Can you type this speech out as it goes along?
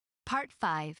Part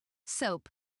 5. Soap.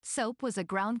 Soap was a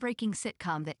groundbreaking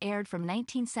sitcom that aired from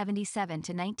 1977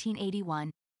 to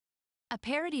 1981. A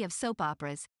parody of soap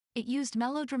operas, it used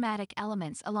melodramatic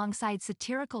elements alongside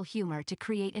satirical humor to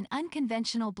create an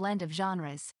unconventional blend of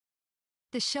genres.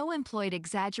 The show employed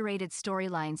exaggerated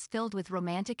storylines filled with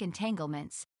romantic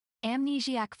entanglements,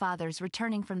 amnesiac fathers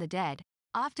returning from the dead,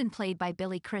 often played by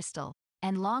Billy Crystal,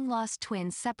 and long-lost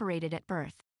twins separated at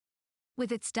birth.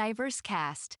 With its diverse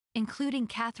cast, including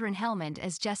Katherine Helmond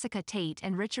as Jessica Tate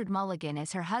and Richard Mulligan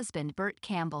as her husband Burt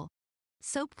Campbell,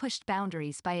 Soap pushed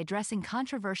boundaries by addressing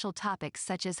controversial topics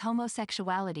such as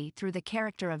homosexuality through the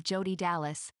character of Jodi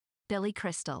Dallas, Billy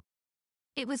Crystal.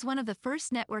 It was one of the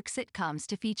first network sitcoms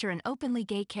to feature an openly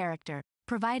gay character,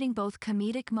 providing both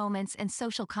comedic moments and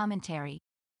social commentary.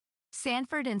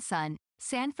 Sanford and Son,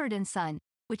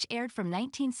 which aired from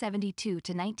 1972 to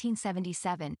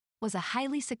 1977, was a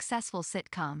highly successful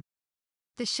sitcom.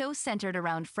 The show centered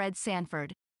around Fred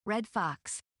Sanford, Red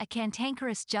Fox, a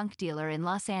cantankerous junk dealer in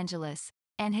Los Angeles,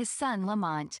 and his son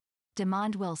Lamont,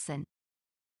 Demond Wilson.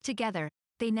 Together,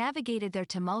 they navigated their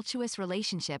tumultuous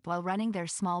relationship while running their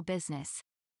small business.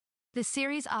 The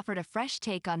series offered a fresh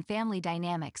take on family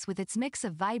dynamics with its mix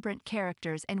of vibrant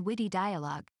characters and witty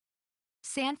dialogue.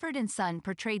 Sanford and Son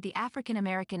portrayed the African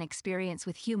American experience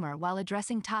with humor while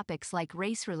addressing topics like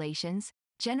race relations,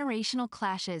 generational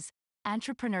clashes,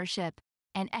 entrepreneurship,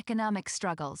 and economic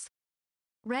struggles.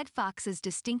 Red Fox's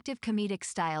distinctive comedic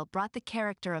style brought the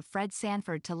character of Fred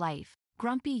Sanford to life,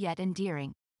 grumpy yet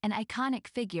endearing, an iconic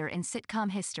figure in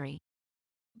sitcom history.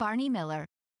 Barney Miller.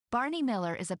 Barney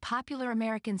Miller is a popular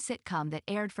American sitcom that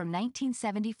aired from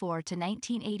 1974 to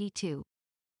 1982.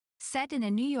 Set in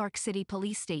a New York City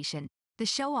police station, the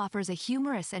show offers a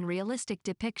humorous and realistic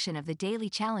depiction of the daily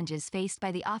challenges faced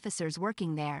by the officers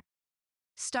working there.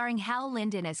 Starring Hal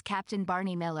Linden as Captain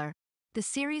Barney Miller, the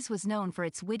series was known for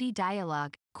its witty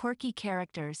dialogue, quirky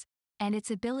characters, and its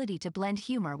ability to blend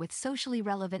humor with socially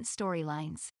relevant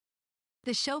storylines.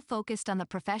 The show focused on the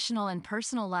professional and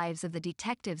personal lives of the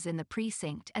detectives in the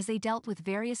precinct as they dealt with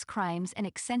various crimes and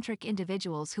eccentric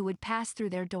individuals who would pass through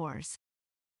their doors.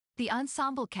 The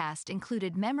ensemble cast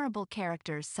included memorable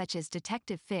characters such as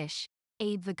Detective Fish,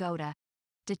 Abe Vigoda,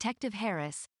 Detective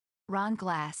Harris, Ron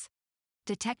Glass,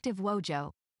 Detective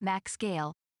Wojo, Max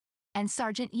Gale, and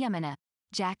Sergeant Yemena,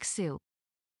 Jack Sue.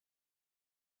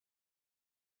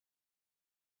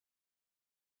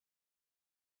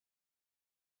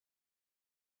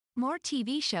 More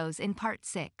TV shows in Part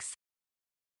 6.